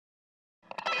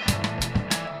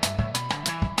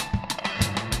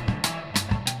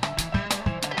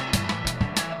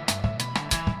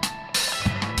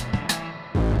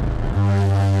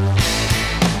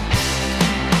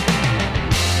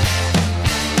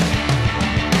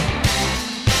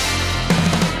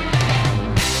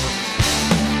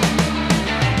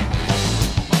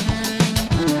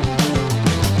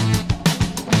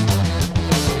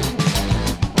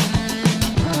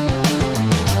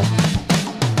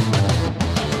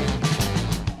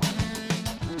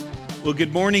Well,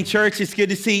 good morning, church. It's good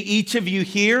to see each of you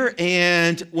here.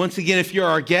 And once again, if you're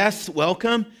our guests,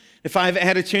 welcome. If I haven't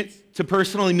had a chance to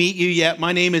personally meet you yet,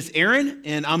 my name is Aaron,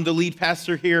 and I'm the lead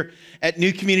pastor here at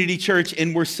New Community Church.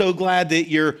 And we're so glad that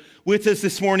you're with us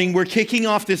this morning. We're kicking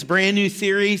off this brand new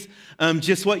series,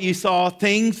 just what you saw,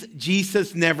 Things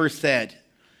Jesus Never Said.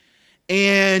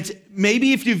 And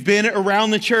maybe if you've been around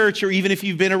the church, or even if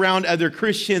you've been around other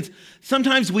Christians,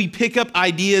 sometimes we pick up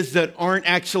ideas that aren't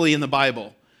actually in the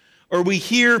Bible. Or we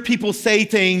hear people say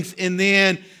things and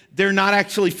then they're not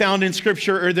actually found in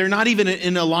Scripture, or they're not even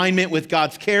in alignment with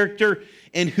God's character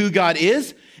and who God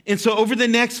is. And so over the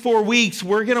next 4 weeks,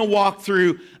 we're going to walk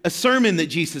through a sermon that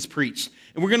Jesus preached.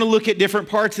 And we're going to look at different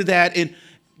parts of that and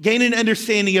gain an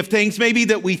understanding of things maybe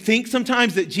that we think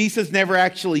sometimes that Jesus never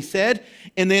actually said,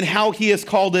 and then how he has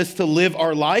called us to live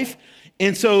our life.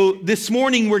 And so this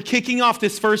morning, we're kicking off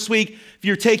this first week. If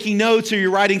you're taking notes or you're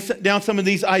writing down some of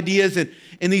these ideas and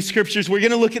these scriptures, we're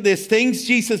going to look at this. Things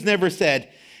Jesus never said.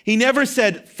 He never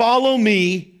said, follow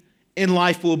me and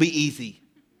life will be easy.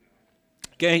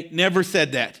 Okay, never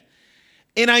said that.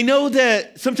 And I know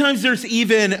that sometimes there's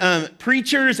even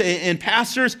preachers and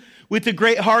pastors with a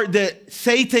great heart that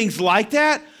say things like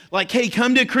that. Like, hey,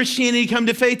 come to Christianity, come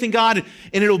to faith in God,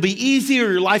 and it'll be easy,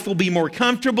 or your life will be more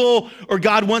comfortable, or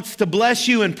God wants to bless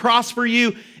you and prosper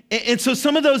you. And so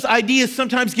some of those ideas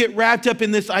sometimes get wrapped up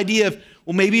in this idea of,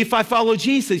 well, maybe if I follow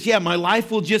Jesus, yeah, my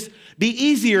life will just be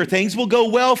easier. Things will go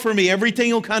well for me.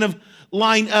 Everything will kind of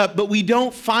line up. But we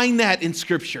don't find that in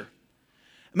Scripture.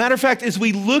 Matter of fact, as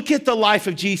we look at the life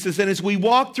of Jesus and as we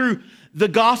walk through the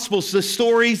Gospels, the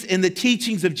stories and the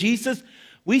teachings of Jesus,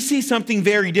 we see something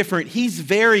very different. He's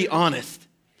very honest.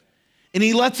 And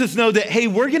he lets us know that, hey,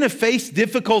 we're going to face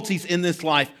difficulties in this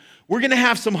life. We're going to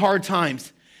have some hard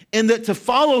times. And that to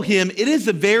follow him, it is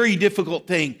a very difficult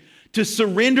thing to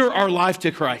surrender our life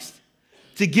to Christ,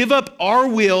 to give up our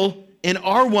will and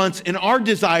our wants and our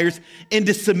desires, and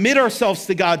to submit ourselves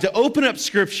to God, to open up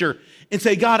Scripture and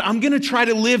say, God, I'm going to try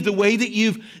to live the way that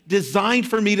you've designed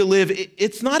for me to live.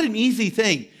 It's not an easy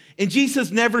thing. And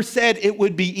Jesus never said it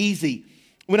would be easy.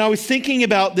 When I was thinking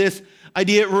about this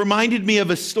idea, it reminded me of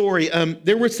a story.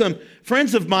 There were some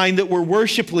friends of mine that were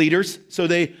worship leaders. So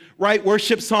they write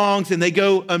worship songs and they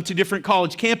go to different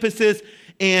college campuses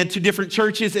and to different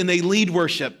churches and they lead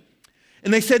worship.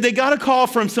 And they said they got a call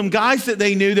from some guys that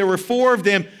they knew. There were 4 of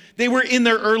them. They were in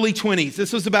their early 20s.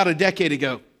 This was about a decade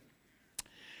ago.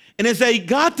 And as they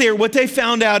got there, what they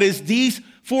found out is these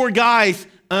 4 guys,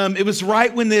 it was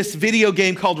right when this video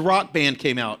game called Rock Band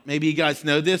came out. Maybe you guys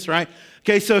know this, right?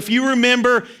 Okay, so if you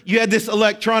remember, you had this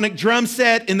electronic drum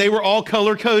set and they were all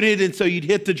color-coded, and so you'd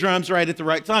hit the drums right at the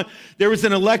right time. There was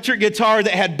an electric guitar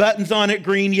that had buttons on it,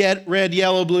 green, red,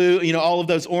 yellow, blue, all of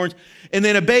those orange, and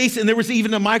then a bass, and there was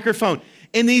even a microphone.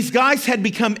 And these guys had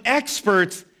become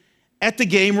experts at the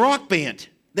game Rock Band.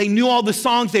 They knew all the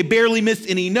songs. They barely missed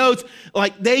any notes.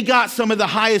 Like, they got some of the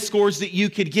highest scores that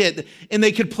you could get, and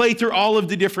they could play through all of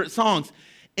the different songs.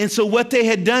 And so what they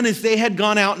had done is they had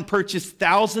gone out and purchased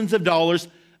thousands of dollars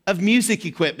of music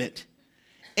equipment.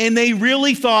 And they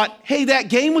really thought, hey, that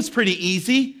game was pretty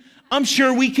easy. I'm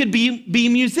sure we could be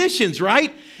musicians,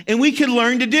 right? And we could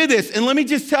learn to do this. And let me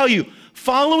just tell you,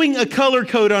 following a color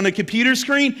code on a computer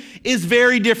screen is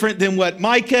very different than what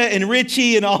Micah and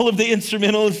Richie and all of the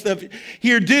instrumentalists up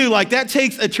here do. Like, that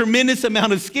takes a tremendous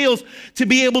amount of skills to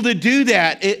be able to do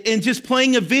that. And just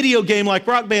playing a video game like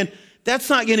Rock Band,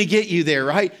 that's not going to get you there,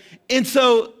 right? And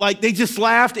so, they just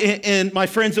laughed. And my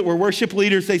friends that were worship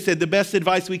leaders, they said, the best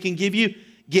advice we can give you,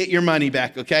 get your money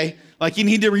back, okay? You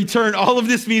need to return all of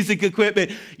this music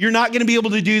equipment. You're not going to be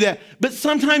able to do that. But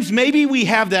sometimes maybe we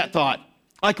have that thought.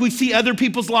 We see other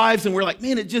people's lives and we're like,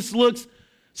 man, it just looks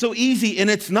so easy. And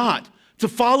it's not. To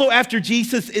follow after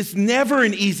Jesus is never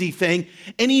an easy thing.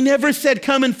 And he never said,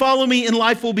 come and follow me and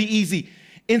life will be easy.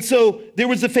 And so there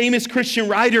was a famous Christian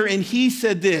writer and he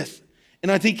said this,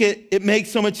 and I think it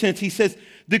makes so much sense. He says,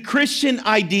 the Christian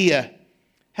idea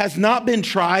has not been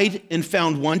tried and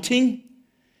found wanting.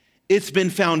 It's been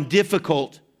found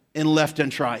difficult and left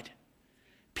untried.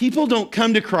 People don't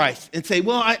come to Christ and say,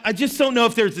 well, I just don't know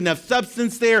if there's enough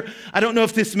substance there. I don't know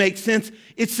if this makes sense.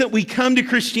 It's that we come to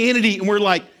Christianity and we're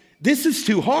like, this is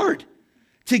too hard.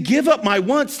 To give up my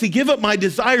wants, to give up my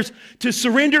desires, to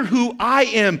surrender who I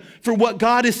am for what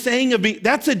God is saying of me,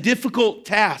 that's a difficult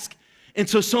task. And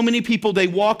so many people, they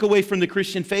walk away from the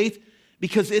Christian faith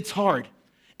because it's hard.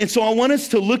 And so I want us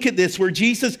to look at this where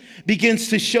Jesus begins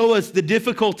to show us the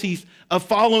difficulties of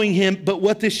following him, but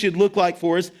what this should look like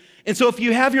for us. And so if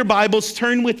you have your Bibles,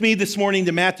 turn with me this morning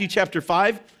to Matthew chapter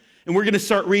 5. And we're going to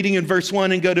start reading in verse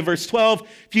 1 and go to verse 12.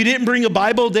 If you didn't bring a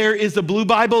Bible, there is a blue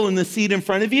Bible in the seat in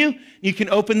front of you. You can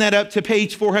open that up to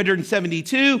page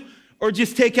 472, or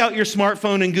just take out your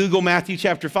smartphone and Google Matthew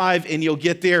chapter 5, and you'll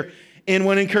get there. And I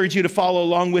want to encourage you to follow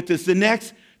along with us. The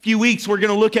next few weeks, we're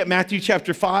going to look at Matthew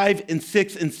chapter 5 and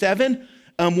 6 and 7.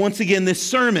 Once again, this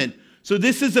sermon. So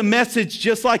this is a message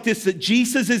just like this that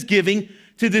Jesus is giving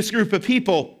to this group of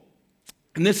people.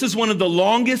 And this is one of the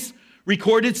longest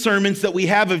recorded sermons that we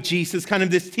have of Jesus, kind of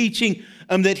this teaching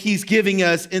that he's giving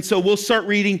us. And so we'll start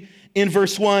reading in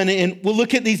verse 1, and we'll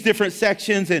look at these different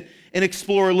sections and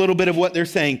explore a little bit of what they're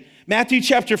saying. Matthew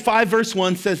chapter 5, verse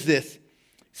 1 says this: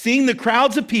 "Seeing the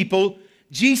crowds of people,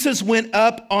 Jesus went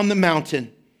up on the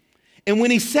mountain. And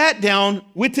when he sat down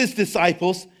with his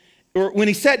disciples,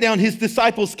 his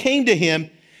disciples came to him,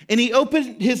 and he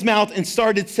opened his mouth and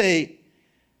started saying,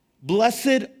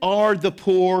 'Blessed are the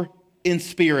poor in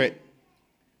spirit,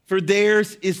 for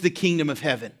theirs is the kingdom of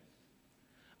heaven.'"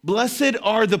 Blessed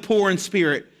are the poor in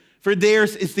spirit, for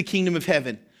theirs is the kingdom of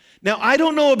heaven. Now, I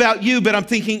don't know about you, but I'm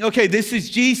thinking, okay, this is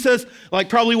Jesus, like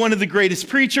probably one of the greatest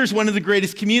preachers, one of the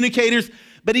greatest communicators,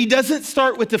 but he doesn't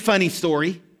start with the funny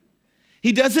story.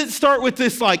 He doesn't start with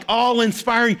this like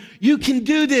all-inspiring, you can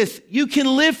do this, you can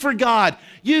live for God,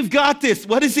 you've got this.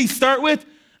 What does he start with?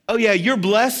 Oh yeah, you're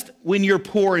blessed when you're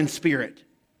poor in spirit.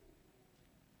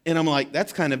 And I'm like,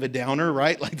 that's kind of a downer,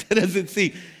 right? Like that doesn't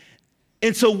seem.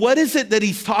 And so what is it that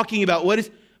he's talking about?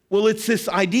 Well, it's this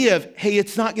idea of, hey,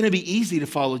 it's not going to be easy to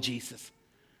follow Jesus.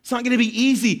 It's not going to be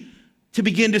easy to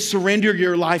begin to surrender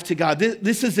your life to God.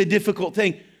 This is a difficult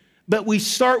thing. But we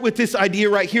start with this idea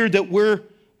right here that we're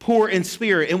poor in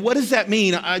spirit. And what does that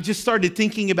mean? I just started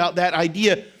thinking about that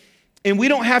idea. And we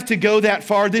don't have to go that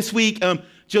far. This week,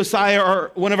 Josiah,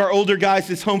 one of our older guys,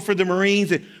 is home for the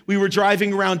Marines. And we were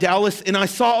driving around Dallas, and I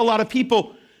saw a lot of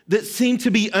people that seem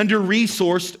to be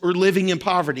under-resourced or living in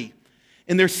poverty.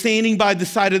 And they're standing by the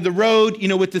side of the road,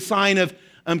 with the sign of,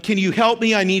 can you help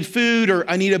me? I need food, or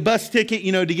I need a bus ticket,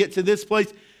 to get to this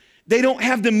place. They don't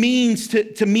have the means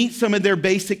to meet some of their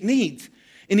basic needs.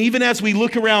 And even as we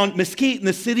look around Mesquite, in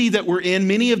the city that we're in,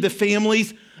 many of the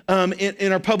families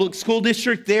in our public school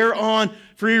district, they're on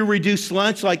free or reduced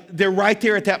lunch. Like they're right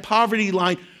there at that poverty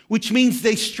line, which means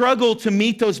they struggle to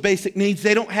meet those basic needs.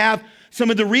 They don't have some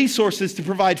of the resources to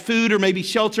provide food or maybe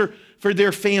shelter for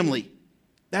their family.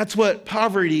 That's what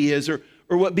poverty is, or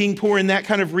what being poor in that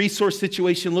kind of resource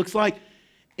situation looks like.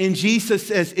 And Jesus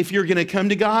says, if you're going to come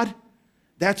to God,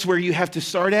 that's where you have to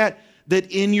start at, that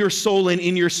in your soul and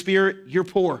in your spirit, you're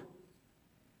poor.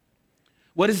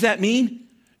 What does that mean?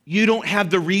 You don't have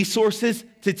the resources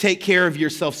to take care of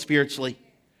yourself spiritually.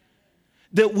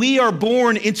 That we are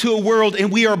born into a world, and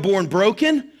we are born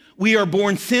broken, we are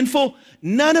born sinful.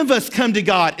 None of us come to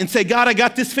God and say, God, I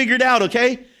got this figured out,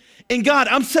 okay? And God,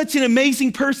 I'm such an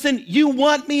amazing person. You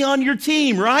want me on your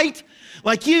team, right?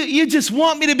 Like you just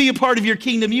want me to be a part of your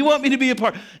kingdom. You want me to be a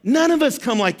part. None of us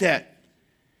come like that.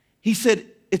 He said,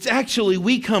 it's actually,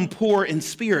 we come poor in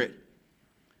spirit,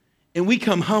 and we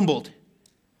come humbled.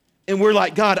 And we're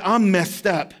like, God, I'm messed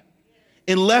up.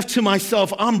 And left to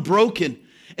myself, I'm broken.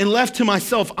 And left to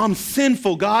myself, I'm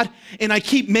sinful, God. And I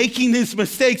keep making these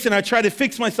mistakes, and I try to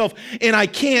fix myself, and I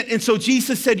can't. And so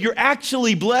Jesus said, you're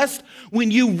actually blessed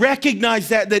when you recognize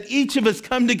that each of us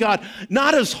come to God,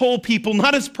 not as whole people,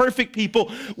 not as perfect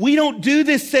people. We don't do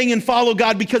this thing and follow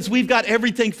God because we've got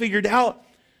everything figured out.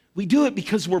 We do it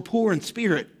because we're poor in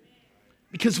spirit,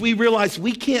 because we realize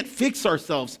we can't fix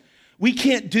ourselves. We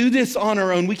can't do this on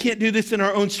our own. We can't do this in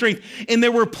our own strength. And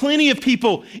there were plenty of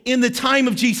people in the time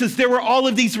of Jesus. There were all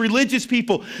of these religious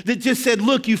people that just said,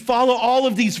 look, you follow all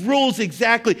of these rules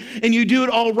exactly, and you do it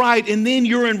all right, and then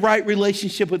you're in right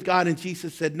relationship with God. And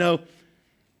Jesus said, no,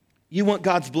 you want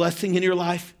God's blessing in your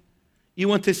life? You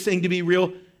want this thing to be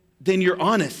real? Then you're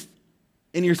honest.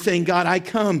 And you're saying, God, I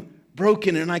come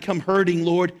broken, and I come hurting,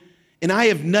 Lord, and I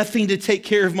have nothing to take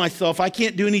care of myself. I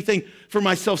can't do anything for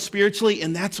myself spiritually,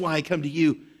 and that's why I come to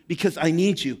you, because I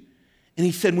need you. And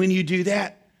he said, when you do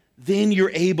that, then you're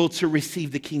able to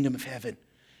receive the kingdom of heaven.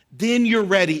 Then you're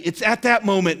ready. It's at that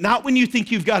moment, not when you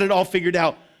think you've got it all figured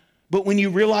out, but when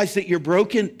you realize that you're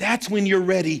broken, that's when you're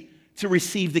ready to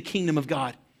receive the kingdom of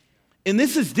God. And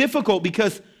this is difficult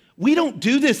because we don't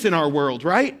do this in our world,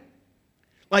 right?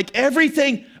 Like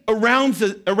everything around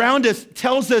us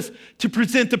tells us to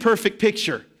present the perfect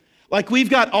picture. Like we've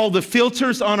got all the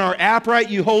filters on our app, right?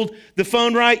 You hold the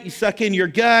phone right, you suck in your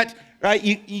gut, right?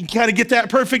 You kind of get that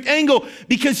perfect angle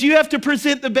because you have to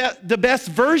present the best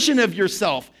version of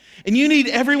yourself. And you need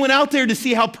everyone out there to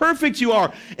see how perfect you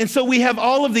are. And so we have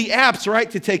all of the apps, right,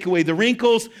 to take away the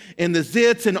wrinkles and the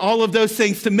zits and all of those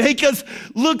things to make us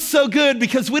look so good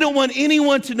because we don't want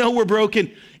anyone to know we're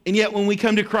broken. And yet when we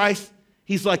come to Christ,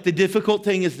 he's like, the difficult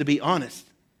thing is to be honest.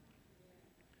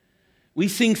 We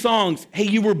sing songs, hey,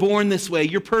 you were born this way.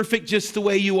 You're perfect just the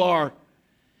way you are.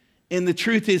 And the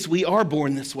truth is we are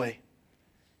born this way.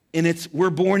 And we're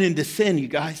born into sin, you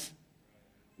guys.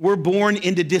 We're born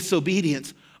into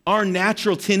disobedience. Our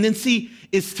natural tendency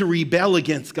is to rebel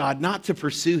against God, not to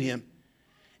pursue him.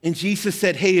 And Jesus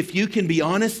said, hey, if you can be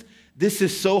honest, this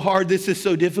is so hard, this is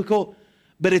so difficult,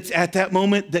 but it's at that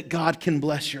moment that God can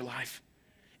bless your life.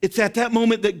 It's at that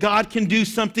moment that God can do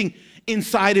something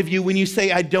inside of you when you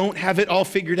say, I don't have it all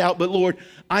figured out, but Lord,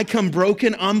 I come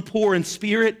broken, I'm poor in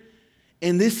spirit,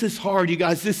 and this is hard, you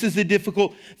guys. This is a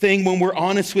difficult thing when we're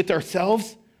honest with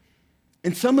ourselves.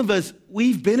 And some of us,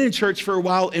 we've been in church for a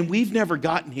while and we've never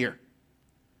gotten here.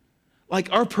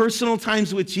 Like our personal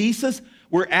times with Jesus,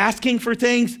 we're asking for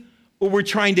things or we're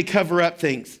trying to cover up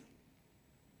things.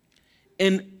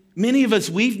 And many of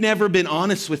us, we've never been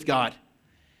honest with God,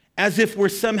 as if we're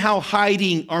somehow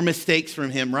hiding our mistakes from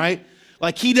him, right?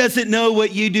 Like he doesn't know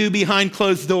what you do behind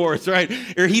closed doors, right?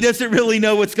 Or he doesn't really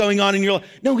know what's going on in your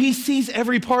life. No, he sees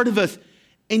every part of us.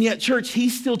 And yet, church, he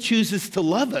still chooses to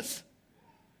love us.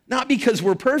 Not because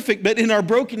we're perfect, but in our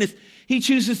brokenness, he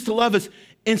chooses to love us.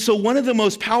 And so one of the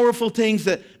most powerful things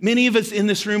that many of us in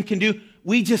this room can do,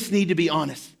 we just need to be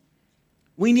honest.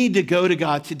 We need to go to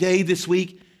God today, this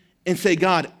week, and say,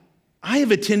 God, I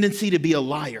have a tendency to be a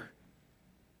liar.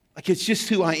 Like it's just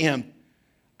who I am.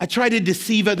 I try to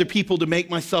deceive other people to make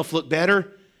myself look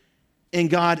better. And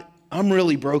God, I'm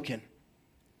really broken.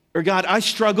 Or God, I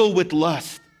struggle with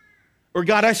lust. Or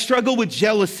God, I struggle with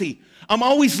jealousy. I'm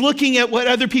always looking at what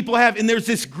other people have, and there's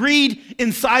this greed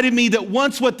inside of me that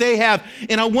wants what they have,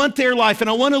 and I want their life, and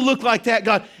I want to look like that,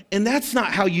 God. And that's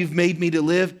not how you've made me to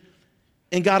live.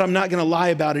 And God, I'm not going to lie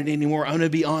about it anymore. I'm going to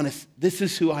be honest. This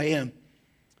is who I am.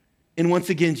 And once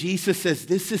again, Jesus says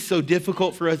this is so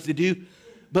difficult for us to do,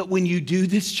 but when you do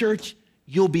this, church,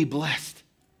 you'll be blessed.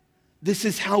 This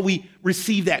is how we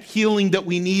receive that healing that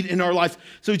we need in our lives.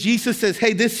 So Jesus says,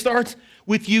 hey, this starts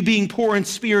with you being poor in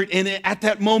spirit. And at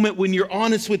that moment, when you're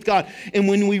honest with God and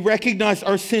when we recognize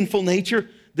our sinful nature,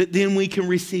 that then we can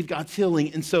receive God's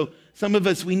healing. And so some of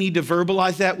us, we need to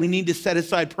verbalize that. We need to set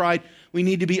aside pride. We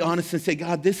need to be honest and say,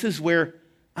 God, this is where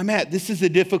I'm at. This is a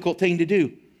difficult thing to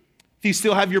do. If you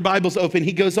still have your Bibles open,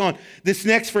 he goes on. This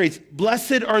next phrase,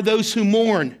 blessed are those who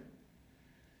mourn,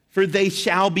 for they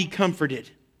shall be comforted.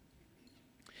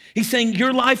 He's saying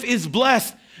your life is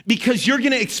blessed because you're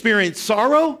going to experience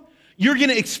sorrow. You're going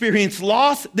to experience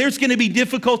loss. There's going to be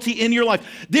difficulty in your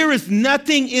life. There is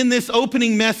nothing in this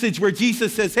opening message where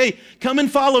Jesus says, hey, come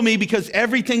and follow me because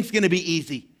everything's going to be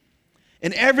easy.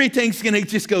 And everything's going to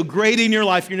just go great in your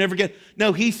life. You're never going to.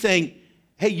 No, he's saying,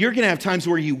 hey, you're going to have times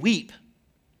where you weep,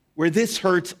 where this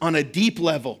hurts on a deep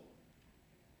level.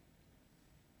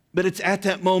 But it's at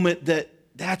that moment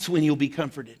that's when you'll be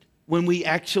comforted, when we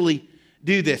actually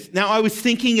do this. Now, I was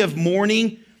thinking of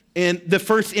mourning, and the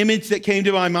first image that came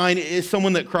to my mind is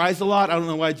someone that cries a lot. I don't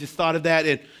know why I just thought of that.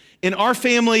 And in our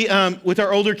family, with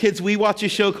our older kids, we watch a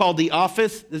show called The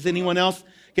Office. Does anyone else?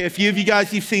 Okay, a few of you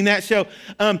guys, you've seen that show.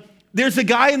 There's a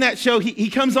guy in that show, he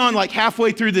comes on like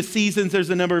halfway through the seasons. There's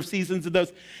a number of seasons of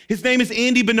those. His name is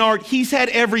Andy Bernard. He's had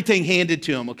everything handed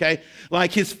to him, okay?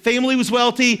 Like his family was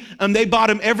wealthy. They bought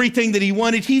him everything that he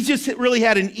wanted. He's just really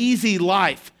had an easy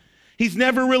life. He's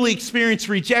never really experienced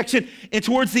rejection. And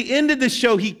towards the end of the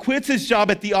show, he quits his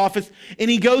job at the office and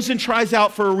he goes and tries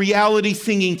out for a reality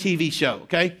singing TV show,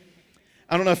 okay?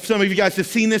 I don't know if some of you guys have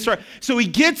seen this, right? So he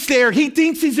gets there. He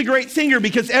thinks he's a great singer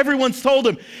because everyone's told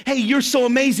him, hey, you're so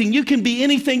amazing. You can be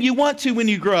anything you want to when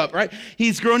you grow up, right?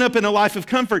 He's grown up in a life of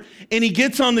comfort. And he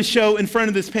gets on the show in front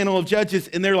of this panel of judges,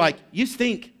 and they're like, you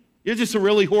stink. You're just a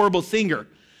really horrible singer.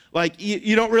 Like,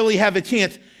 you don't really have a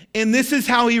chance. And this is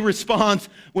how he responds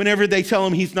whenever they tell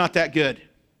him he's not that good.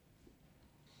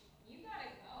 You gotta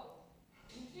go.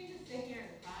 You can't just sit here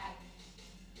and cry.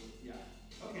 Yeah.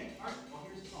 Okay. All right. Well,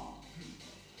 here's the song.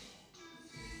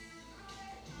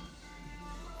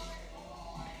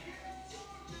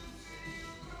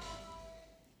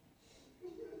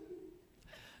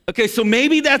 Okay, so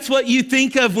maybe that's what you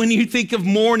think of when you think of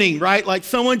mourning, right? Like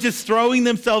someone just throwing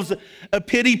themselves a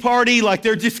pity party, like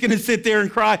they're just going to sit there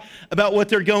and cry about what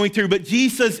they're going through. But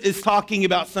Jesus is talking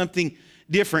about something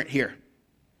different here.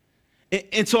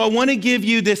 And so I want to give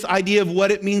you this idea of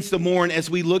what it means to mourn as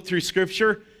we look through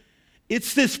Scripture.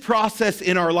 It's this process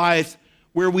in our lives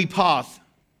where we pause.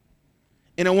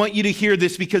 And I want you to hear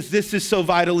this because this is so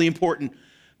vitally important.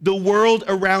 the world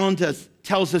around us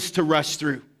tells us to rush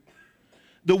through.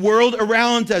 The world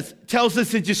around us tells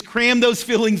us to just cram those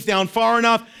feelings down far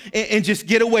enough and just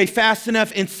get away fast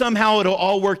enough, and somehow it'll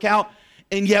all work out.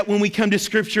 And yet when we come to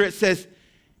Scripture, it says,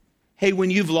 hey, when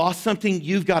you've lost something,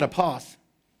 you've got to pause.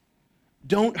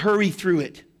 Don't hurry through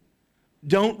it.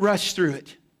 Don't rush through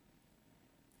it.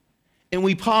 And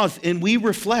we pause and we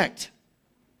reflect.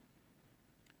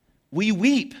 We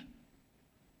weep.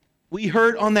 We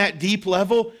hurt on that deep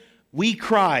level. We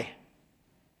cry.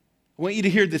 I want you to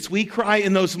hear this. We cry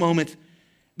in those moments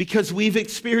because we've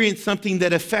experienced something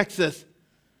that affects us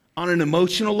on an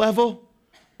emotional level,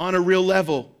 on a real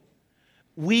level.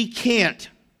 We can't.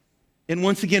 And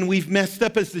once again, we've messed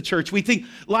up as the church. We think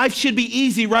life should be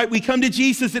easy, right? We come to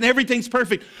Jesus and everything's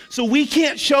perfect. So we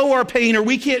can't show our pain or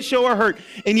we can't show our hurt.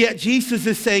 And yet Jesus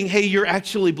is saying, hey, you're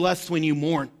actually blessed when you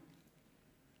mourn.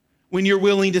 When you're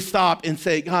willing to stop and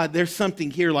say, God, there's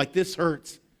something here, like this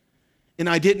hurts. And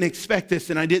I didn't expect this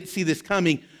and I didn't see this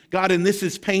coming. God, and this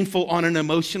is painful on an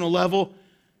emotional level,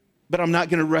 but I'm not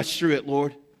going to rush through it,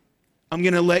 Lord. I'm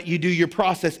going to let you do your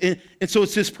process. And so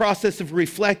it's this process of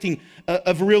reflecting,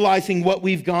 of realizing what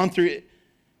we've gone through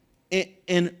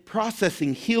and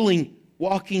processing, healing,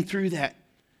 walking through that.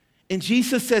 And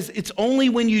Jesus says it's only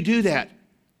when you do that.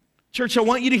 Church, I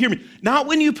want you to hear me. Not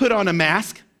when you put on a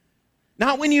mask,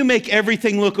 not when you make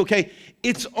everything look okay.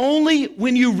 It's only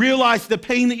when you realize the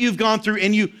pain that you've gone through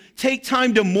and you take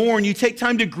time to mourn, you take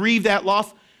time to grieve that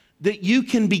loss, that you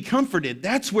can be comforted.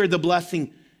 That's where the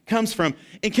blessing comes from.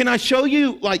 And can I show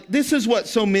you, like, this is what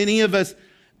so many of us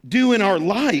do in our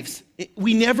lives.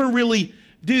 We never really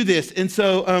do this. And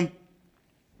so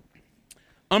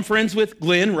I'm friends with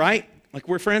Glenn, right? Like,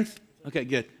 we're friends? Okay,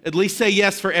 good. At least say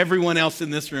yes for everyone else in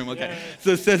this room, okay? Yes. So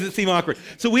it doesn't seem awkward.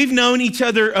 So we've known each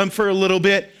other for a little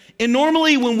bit. And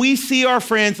normally when we see our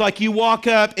friends, like, you walk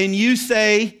up and you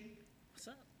say, what's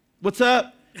up? What's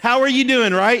up? How are you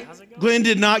doing, right? Glenn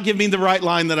did not give me the right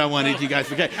line that I wanted, you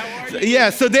guys, okay?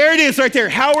 So there it is right there.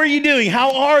 How are you doing?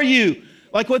 How are you?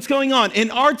 Like, what's going on?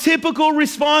 And our typical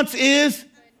response is,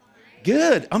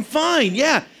 good, I'm fine,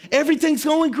 yeah. Everything's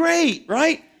going great,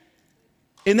 right?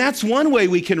 And that's one way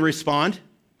we can respond.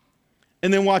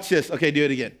 And then watch this. Okay, do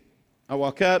it again. I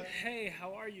walk up. Hey,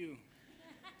 how are you?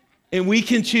 And we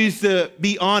can choose to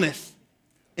be honest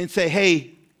and say,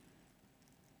 hey,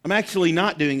 I'm actually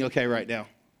not doing okay right now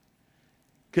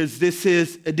because this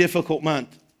is a difficult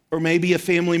month. Or maybe a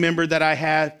family member that I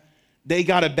had, they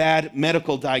got a bad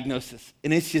medical diagnosis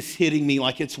and it's just hitting me,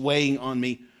 like it's weighing on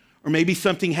me. Or maybe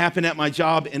something happened at my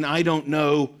job and I don't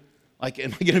know, like,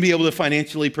 am I going to be able to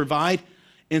financially provide?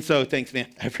 And so, thanks, man.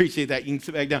 I appreciate that. You can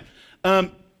sit back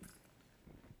down.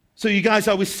 So you guys,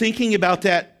 I was thinking about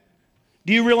that.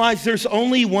 Do you realize there's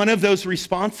only one of those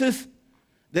responses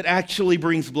that actually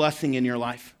brings blessing in your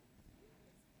life?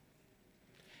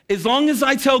 As long as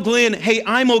I tell Glenn, hey,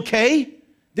 I'm okay,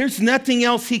 there's nothing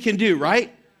else he can do,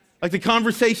 right? Like, the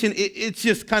conversation, it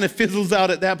just kind of fizzles out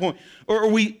at that point. Or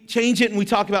we change it and we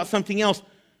talk about something else.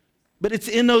 But it's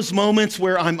in those moments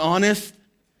where I'm honest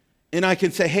and I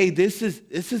can say, hey, this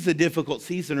is a difficult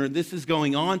season, or this is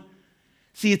going on.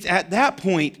 See, it's at that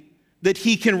point that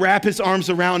he can wrap his arms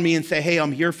around me and say, hey,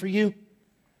 I'm here for you.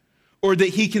 Or that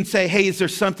he can say, hey, is there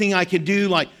something I could do?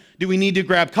 Like, do we need to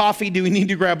grab coffee? Do we need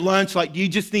to grab lunch? Like, do you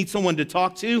just need someone to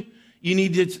talk to? You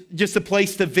need just a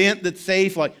place to vent that's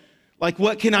safe? Like,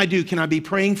 what can I do? Can I be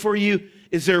praying for you?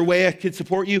 Is there a way I could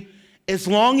support you? As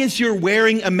long as you're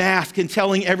wearing a mask and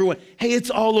telling everyone, hey, it's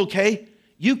all okay,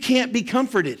 you can't be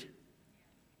comforted.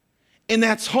 And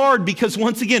that's hard because,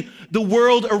 once again, the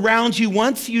world around you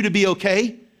wants you to be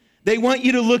okay. They want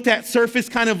you to look that surface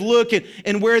kind of look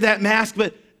and wear that mask,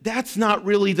 but that's not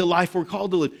really the life we're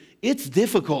called to live. It's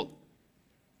difficult.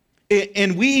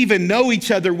 And we even know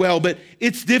each other well, but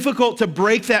it's difficult to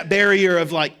break that barrier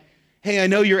of, like, hey, I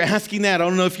know you're asking that. I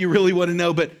don't know if you really want to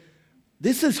know, but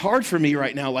this is hard for me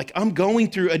right now. Like, I'm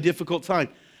going through a difficult time.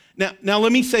 Now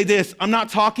let me say this. I'm not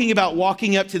talking about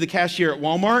walking up to the cashier at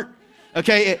Walmart,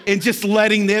 okay, and just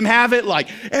letting them have it, like,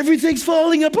 everything's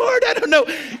falling apart. I don't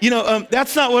know.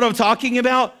 That's not what I'm talking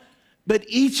about. But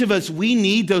each of us, we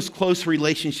need those close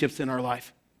relationships in our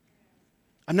life.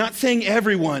 I'm not saying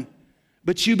everyone,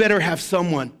 but you better have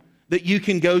someone that you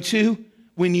can go to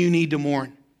when you need to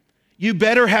mourn. You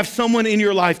better have someone in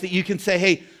your life that you can say,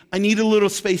 hey, I need a little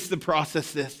space to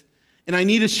process this, and I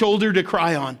need a shoulder to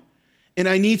cry on, and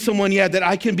I need someone, that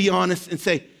I can be honest and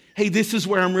say, hey, this is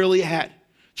where I'm really at.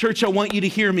 Church, I want you to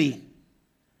hear me.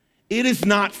 It is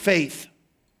not faith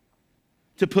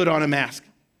to put on a mask.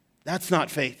 That's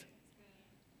not faith.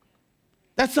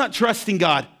 That's not trusting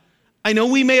God. I know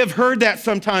we may have heard that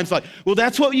sometimes, like, well,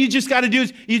 that's what you just got to do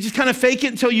is you just kind of fake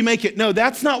it until you make it. No,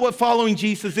 that's not what following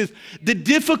Jesus is. The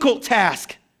difficult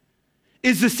task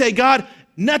is to say, God,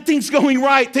 nothing's going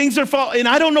right. Things are falling, and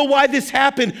I don't know why this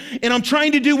happened, and I'm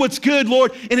trying to do what's good,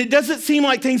 Lord, and it doesn't seem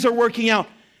like things are working out,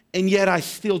 and yet I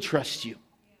still trust you.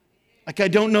 Like, I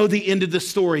don't know the end of the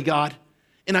story, God,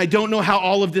 and I don't know how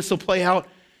all of this will play out,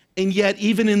 and yet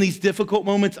even in these difficult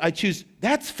moments, I choose,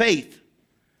 that's faith.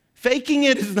 Faking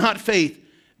it is not faith.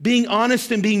 Being honest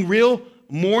and being real,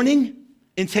 mourning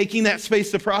and taking that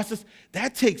space to process,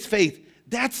 that takes faith.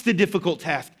 That's the difficult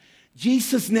task.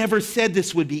 Jesus never said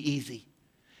this would be easy.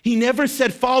 He never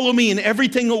said, follow me and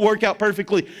everything will work out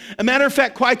perfectly. A matter of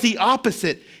fact, quite the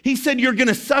opposite. He said, you're going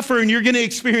to suffer and you're going to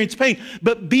experience pain,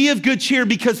 but be of good cheer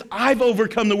because I've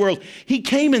overcome the world. He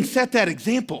came and set that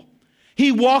example.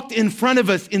 He walked in front of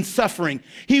us in suffering.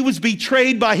 He was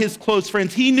betrayed by his close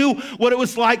friends. He knew what it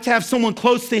was like to have someone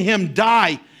close to him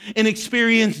die and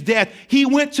experience death. He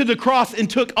went to the cross and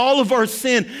took all of our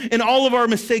sin and all of our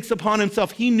mistakes upon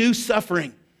himself. He knew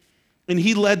suffering, and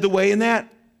he led the way in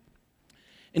that.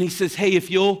 And he says, hey, if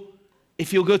you'll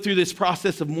go through this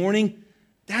process of mourning,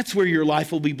 that's where your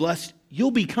life will be blessed.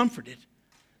 You'll be comforted.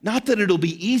 Not that it'll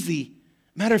be easy.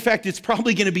 Matter of fact, it's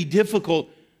probably going to be difficult,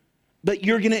 but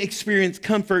you're going to experience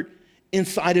comfort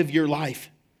inside of your life.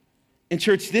 And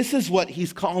church, this is what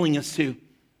he's calling us to.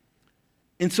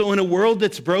 And so in a world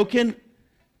that's broken,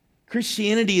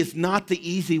 Christianity is not the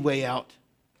easy way out.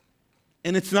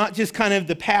 And it's not just kind of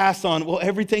the pass on, well,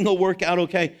 everything will work out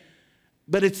okay.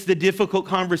 But it's the difficult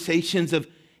conversations of,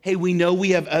 hey, we know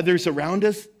we have others around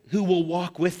us who will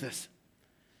walk with us.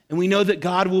 And we know that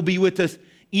God will be with us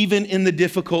even in the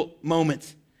difficult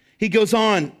moments. He goes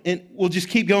on, and we'll just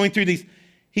keep going through these.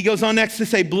 He goes on next to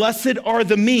say, blessed are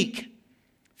the meek,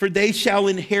 for they shall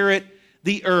inherit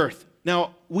the earth.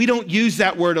 Now, we don't use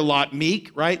that word a lot,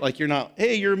 meek, right? Like you're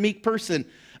a meek person.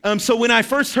 So when I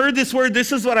first heard this word,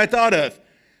 this is what I thought of.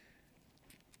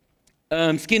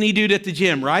 Skinny dude at the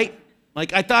gym, right?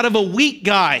 Like I thought of a weak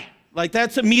guy. Like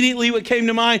that's immediately what came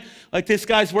to mind. Like this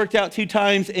guy's worked out 2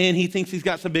 times and he thinks he's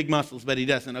got some big muscles, but he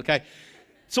doesn't, okay?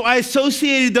 So I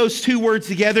associated those 2 words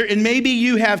together, and maybe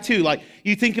you have too. Like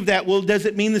you think of that, well, does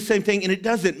it mean the same thing? And it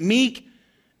doesn't. Meek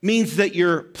means that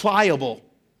you're pliable.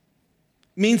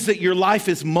 Means that your life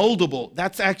is moldable.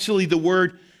 That's actually the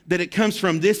word that it comes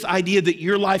from, this idea that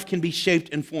your life can be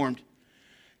shaped and formed.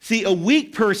 See, a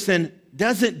weak person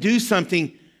doesn't do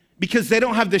something because they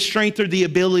don't have the strength or the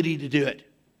ability to do it.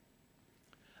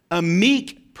 A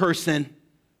meek person,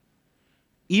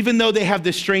 even though they have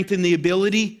the strength and the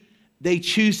ability, they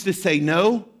choose to say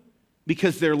no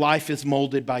because their life is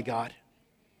molded by God.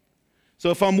 So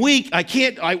if I'm weak,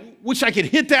 I wish I could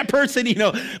hit that person,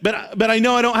 but I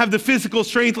know I don't have the physical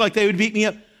strength like they would beat me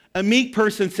up. A meek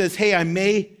person says, hey, I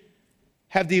may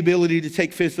have the ability to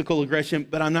take physical aggression,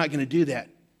 but I'm not going to do that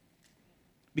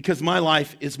because my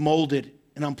life is molded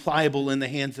and I'm pliable in the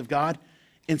hands of God,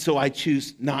 and so I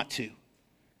choose not to.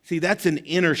 See, that's an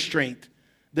inner strength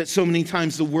that so many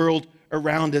times the world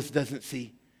around us doesn't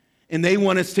see. And they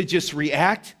want us to just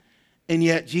react, and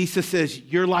yet Jesus says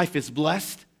your life is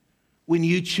blessed when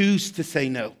you choose to say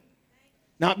no.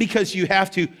 Not because you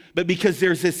have to, but because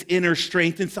there's this inner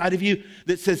strength inside of you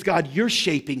that says, God, you're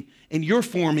shaping and you're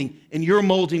forming and you're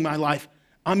molding my life.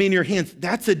 I'm in your hands.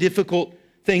 That's a difficult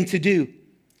thing to do.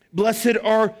 Blessed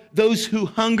are those who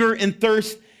hunger and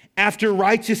thirst after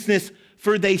righteousness,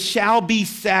 for they shall be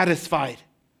satisfied.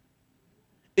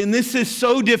 And this is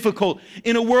so difficult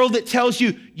in a world that tells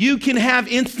you you can have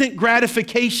instant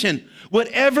gratification.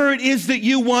 Whatever it is that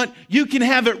you want, you can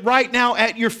have it right now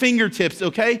at your fingertips,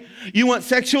 okay? You want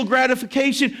sexual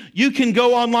gratification, you can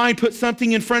go online, put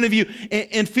something in front of you,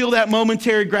 and feel that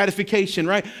momentary gratification,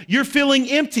 right? You're feeling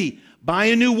empty. Buy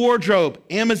a new wardrobe.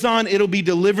 Amazon, it'll be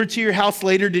delivered to your house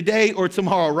later today or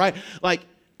tomorrow, right? Like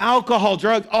alcohol,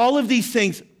 drugs, all of these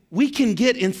things, we can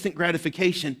get instant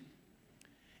gratification.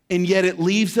 And yet it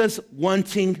leaves us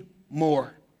wanting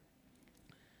more.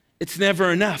 It's never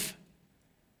enough.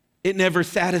 It never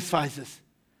satisfies us.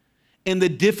 And the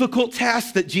difficult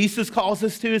task that Jesus calls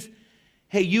us to is,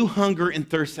 hey, you hunger and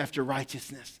thirst after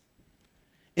righteousness.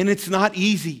 And it's not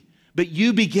easy, but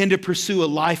you begin to pursue a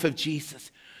life of Jesus.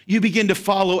 You begin to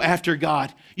follow after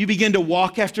God. You begin to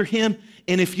walk after him.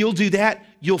 And if you'll do that,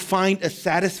 you'll find a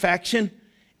satisfaction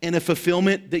and a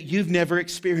fulfillment that you've never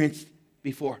experienced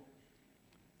before.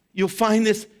 You'll find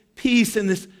this peace and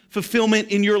this fulfillment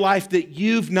in your life that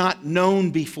you've not known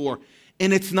before.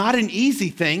 And it's not an easy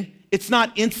thing. It's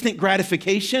not instant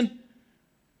gratification.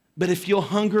 But if you'll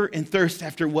hunger and thirst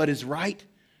after what is right,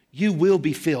 you will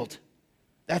be filled.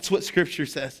 That's what Scripture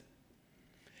says.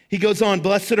 He goes on,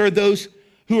 blessed are those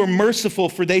who are merciful,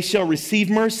 for they shall receive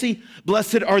mercy.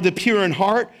 Blessed are the pure in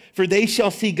heart, for they shall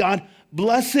see God.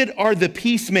 Blessed are the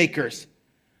peacemakers,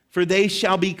 for they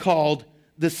shall be called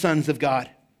the sons of God.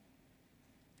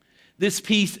 This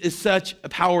peace is such a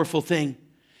powerful thing.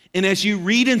 And as you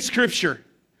read in Scripture,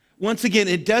 once again,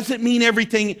 it doesn't mean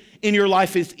everything in your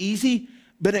life is easy,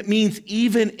 but it means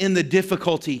even in the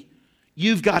difficulty,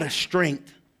 you've got a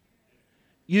strength.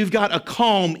 You've got a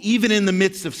calm, even in the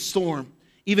midst of storm,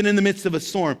 even in the midst of a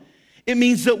storm. It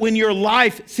means that when your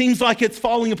life seems like it's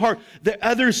falling apart, that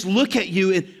others look at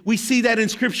you, and we see that in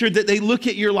Scripture, that they look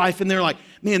at your life and they're like,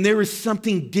 man, there is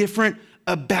something different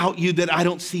about you that I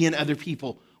don't see in other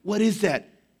people. What is that?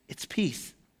 It's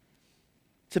peace.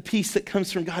 It's a peace that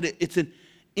comes from God. It's an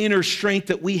inner strength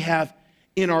that we have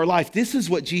in our life. This is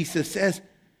what Jesus says.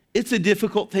 It's a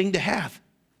difficult thing to have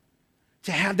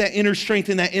that inner strength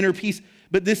and that inner peace.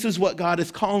 But this is what God is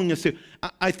calling us to.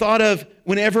 I thought of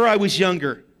whenever I was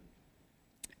younger,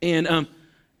 and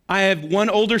I have one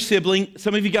older sibling.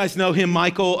 Some of you guys know him,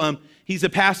 Michael. He's a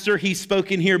pastor. He's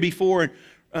spoken here before.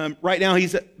 And right now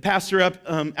he's a pastor up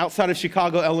outside of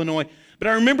Chicago, Illinois. But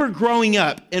I remember growing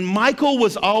up, and Michael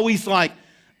was always like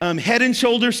head and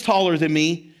shoulders taller than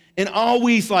me, and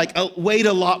always like weighed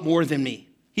a lot more than me.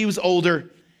 He was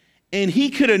older, and he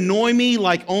could annoy me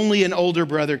like only an older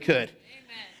brother could.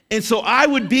 And so I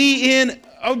would be in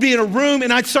a room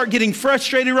and I'd start getting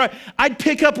frustrated, right? I'd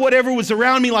pick up whatever was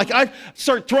around me, like I'd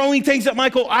start throwing things at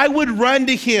Michael. I would run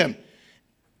to him,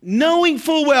 knowing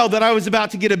full well that I was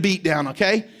about to get a beat down,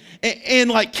 okay? And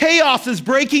like chaos is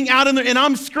breaking out in there, and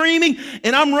I'm screaming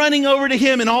and I'm running over to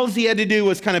him, and all he had to do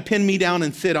was kind of pin me down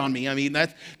and sit on me. I mean,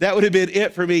 that would have been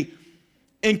it for me.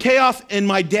 And chaos, and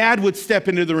my dad would step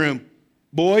into the room.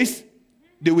 Boys,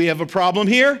 do we have a problem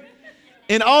here?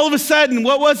 And all of a sudden,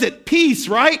 what was it? Peace,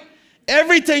 right?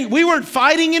 Everything, we weren't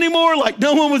fighting anymore. Like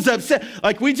no one was upset.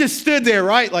 Like we just stood there,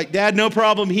 right? Like, Dad, no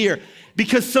problem here.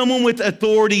 Because someone with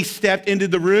authority stepped into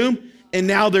the room, and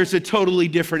now there's a totally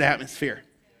different atmosphere.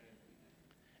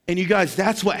 And you guys,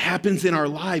 that's what happens in our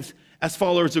lives as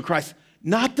followers of Christ.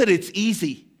 Not that it's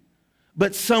easy,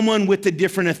 but someone with a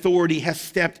different authority has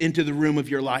stepped into the room of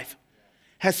your life,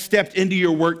 has stepped into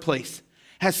your workplace,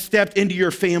 has stepped into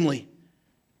your family.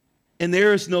 And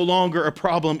there is no longer a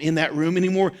problem in that room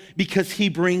anymore because he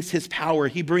brings his power.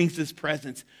 He brings his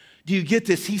presence. Do you get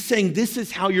this? He's saying this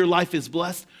is how your life is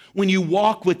blessed when you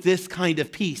walk with this kind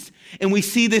of peace. And we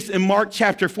see this in Mark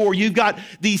chapter 4. You've got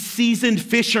these seasoned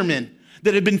fishermen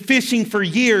that have been fishing for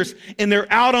years, and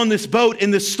they're out on this boat,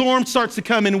 and the storm starts to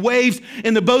come in waves,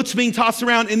 and the boat's being tossed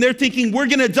around, and they're thinking, we're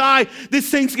going to die. This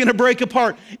thing's going to break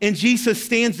apart. And Jesus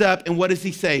stands up, and what does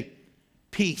he say?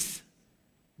 Peace,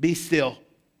 be still.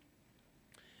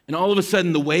 And all of a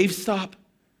sudden, the waves stop,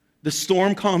 the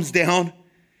storm calms down,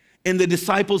 and the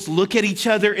disciples look at each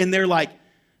other, and they're like,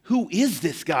 who is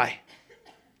this guy?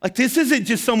 Like, this isn't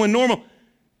just someone normal.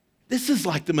 This is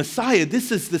like the Messiah.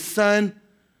 This is the Son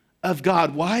of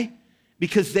God. Why?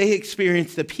 Because they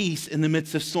experienced the peace in the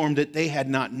midst of storm that they had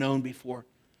not known before.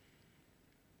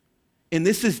 And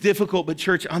this is difficult, but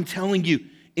church, I'm telling you,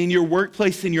 in your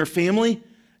workplace, in your family,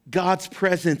 God's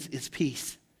presence is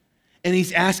peace. And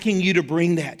he's asking you to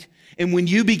bring that. And when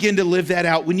you begin to live that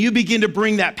out, when you begin to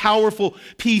bring that powerful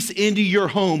peace into your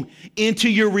home, into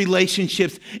your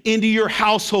relationships, into your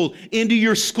household, into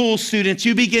your school students,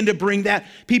 you begin to bring that,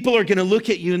 people are going to look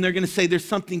at you and they're going to say, there's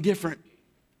something different.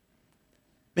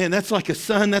 Man, that's like a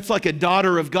son, that's like a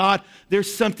daughter of God.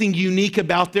 There's something unique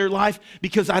about their life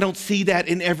because I don't see that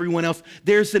in everyone else.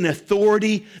 There's an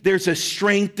authority, there's a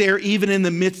strength there, even in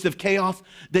the midst of chaos,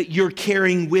 that you're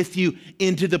carrying with you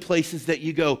into the places that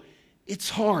you go. It's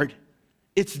hard,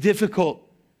 it's difficult,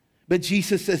 but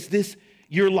Jesus says this,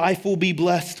 your life will be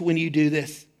blessed when you do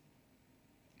this.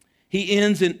 He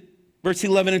ends in verse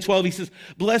 11 and 12, he says,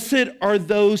 blessed are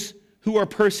those who are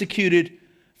persecuted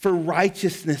for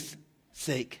righteousness'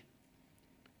 sake,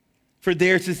 for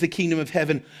theirs is the kingdom of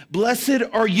heaven. Blessed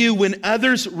are you when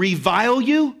others revile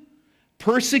you,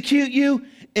 persecute you,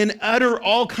 and utter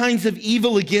all kinds of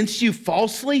evil against you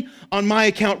falsely on my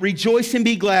account. Rejoice and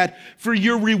be glad, for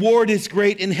your reward is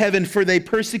great in heaven, for they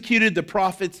persecuted the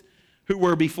prophets who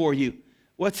were before you.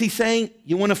 What's he saying?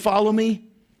 You want to follow me?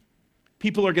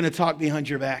 People are going to talk behind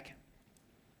your back.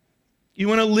 You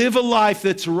want to live a life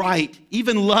that's right,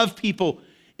 even love people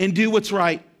and do what's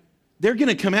right. They're going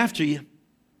to come after you.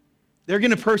 They're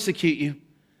going to persecute you.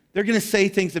 They're going to say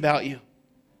things about you.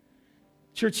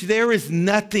 Church, there is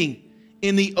nothing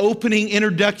in the opening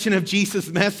introduction of Jesus'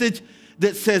 message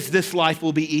that says this life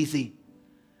will be easy.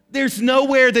 There's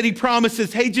nowhere that he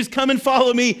promises, hey, just come and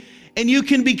follow me and you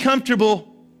can be comfortable.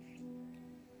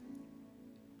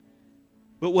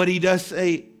 But what he does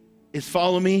say is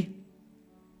follow me,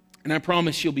 and I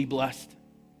promise you'll be blessed.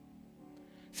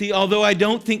 See, although I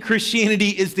don't think Christianity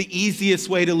is the easiest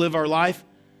way to live our life,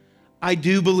 I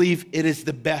do believe it is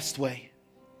the best way.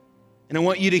 And I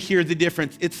want you to hear the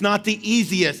difference. It's not the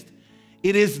easiest.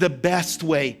 It is the best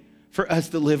way for us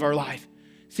to live our life.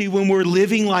 See, when we're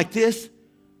living like this,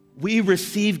 we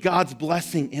receive God's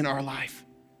blessing in our life.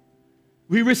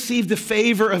 We receive the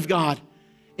favor of God.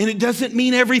 And it doesn't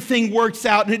mean everything works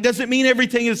out, and it doesn't mean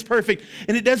everything is perfect,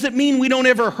 and it doesn't mean we don't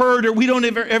ever hurt or we don't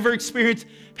ever experience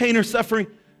pain or suffering,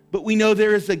 but we know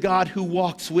there is a God who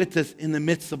walks with us in the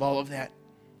midst of all of that,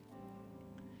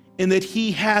 and that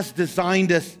he has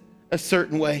designed us a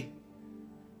certain way.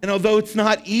 And although it's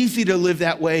not easy to live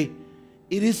that way,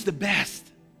 it is the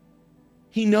best.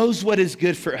 He knows what is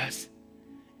good for us,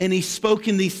 and he's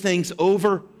spoken these things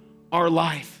over our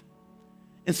life.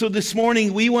 And so this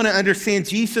morning, we want to understand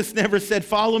Jesus never said,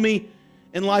 follow me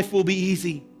and life will be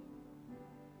easy.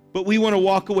 But we want to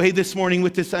walk away this morning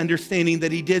with this understanding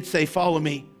that he did say, follow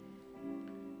me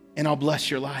and I'll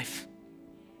bless your life.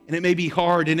 And it may be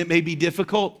hard and it may be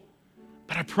difficult,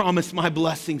 but I promise my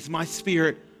blessings, my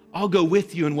spirit, I'll go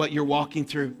with you in what you're walking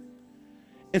through.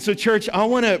 And so church, I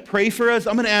want to pray for us.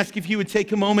 I'm going to ask if you would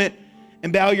take a moment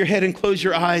and bow your head and close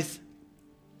your eyes.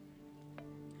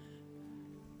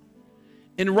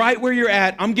 And right where you're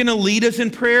at, I'm going to lead us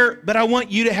in prayer, but I want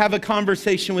you to have a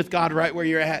conversation with God right where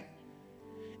you're at.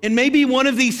 And maybe one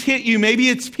of these hit you. Maybe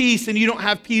it's peace and you don't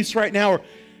have peace right now. Or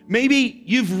maybe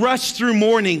you've rushed through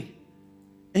mourning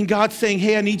and God's saying,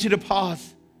 hey, I need you to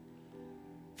pause.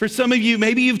 For some of you,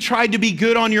 maybe you've tried to be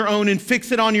good on your own and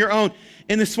fix it on your own.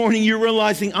 And this morning you're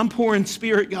realizing, I'm poor in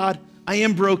spirit, God. I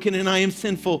am broken and I am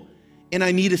sinful and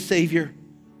I need a Savior.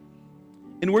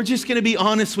 And we're just going to be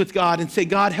honest with God and say,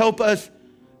 God, help us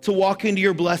to walk into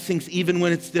your blessings even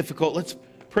when it's difficult. Let's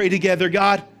pray together.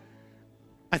 God,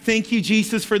 I thank you,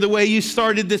 Jesus, for the way you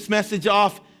started this message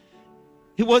off.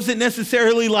 It wasn't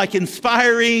necessarily like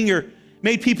inspiring or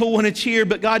made people want to cheer,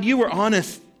 but God, you were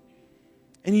honest.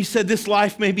 And you said this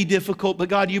life may be difficult, but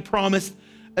God, you promised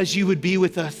us you would be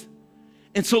with us.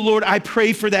 And so, Lord, I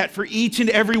pray for that for each and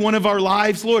every one of our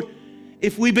lives. Lord,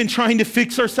 if we've been trying to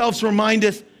fix ourselves, remind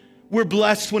us we're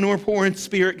blessed when we're poor in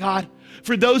spirit, God.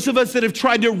 For those of us that have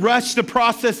tried to rush the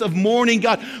process of mourning,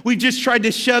 God, we've just tried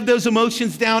to shove those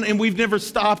emotions down and we've never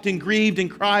stopped and grieved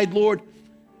and cried, Lord,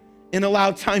 and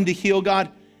allowed time to heal, God.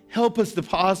 Help us to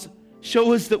pause.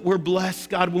 Show us that we're blessed,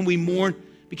 God, when we mourn,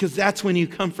 because that's when you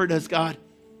comfort us, God.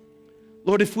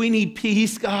 Lord, if we need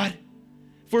peace, God,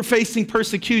 if we're facing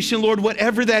persecution, Lord,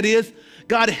 whatever that is,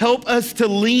 God, help us to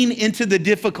lean into the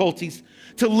difficulties,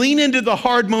 to lean into the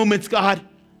hard moments, God,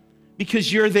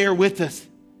 because you're there with us.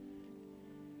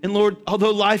 And Lord,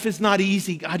 although life is not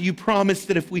easy, God, you promised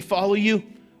that if we follow you,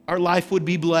 our life would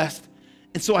be blessed.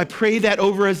 And so I pray that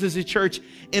over us as a church.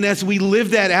 And as we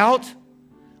live that out,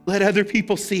 let other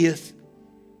people see us,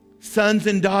 sons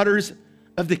and daughters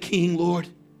of the King, Lord.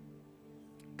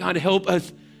 God, help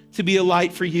us to be a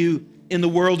light for you in the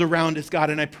world around us, God.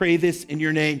 And I pray this in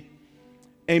your name.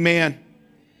 Amen.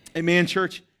 Amen,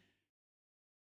 church.